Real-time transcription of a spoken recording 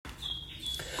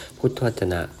พุทธวจ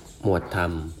นะหมวดธรร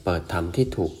มเปิดธรรมที่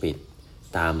ถูกปิด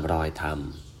ตามรอยธรรม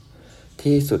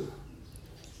ที่สุด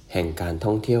แห่งการ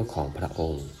ท่องเที่ยวของพระอ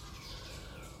งค์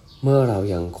เมื่อเรา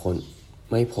ยังคน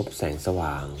ไม่พบแสงส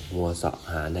ว่างมัวเสาะ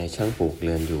หาในช่างปลูกเ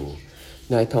รือนอยู่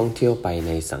ได้ท่องเที่ยวไปใ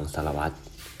นสังสารวัฏ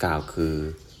กล่าวคือ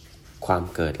ความ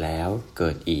เกิดแล้วเกิ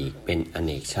ดอีกเป็นอเ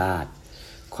นกชาติ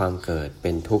ความเกิดเป็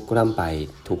นทุกข์ร่ำไป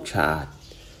ทุกชาติ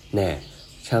แน่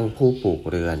ช่างผู้ปลูก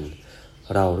เรือน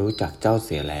เรารู้จักเจ้าเ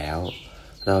สียแล้ว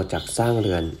เราจักสร้างเ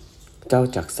รือนเจ้า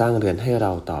จักสร้างเรือนให้เร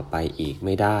าต่อไปอีกไ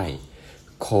ม่ได้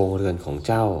โครงเรือนของ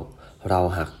เจ้าเรา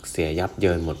หักเสียยับเ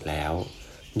ยินหมดแล้ว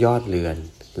ยอดเรือน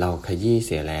เราขยี้เ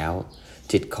สียแล้ว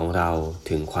จิตของเรา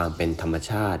ถึงความเป็นธรรม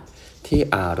ชาติที่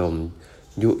อารมณ์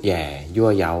ยุแย่ยั่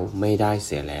วเย้าไม่ได้เ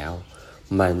สียแล้ว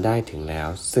มันได้ถึงแล้ว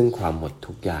ซึ่งความหมด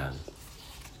ทุกอย่าง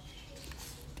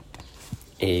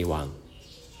เอวัง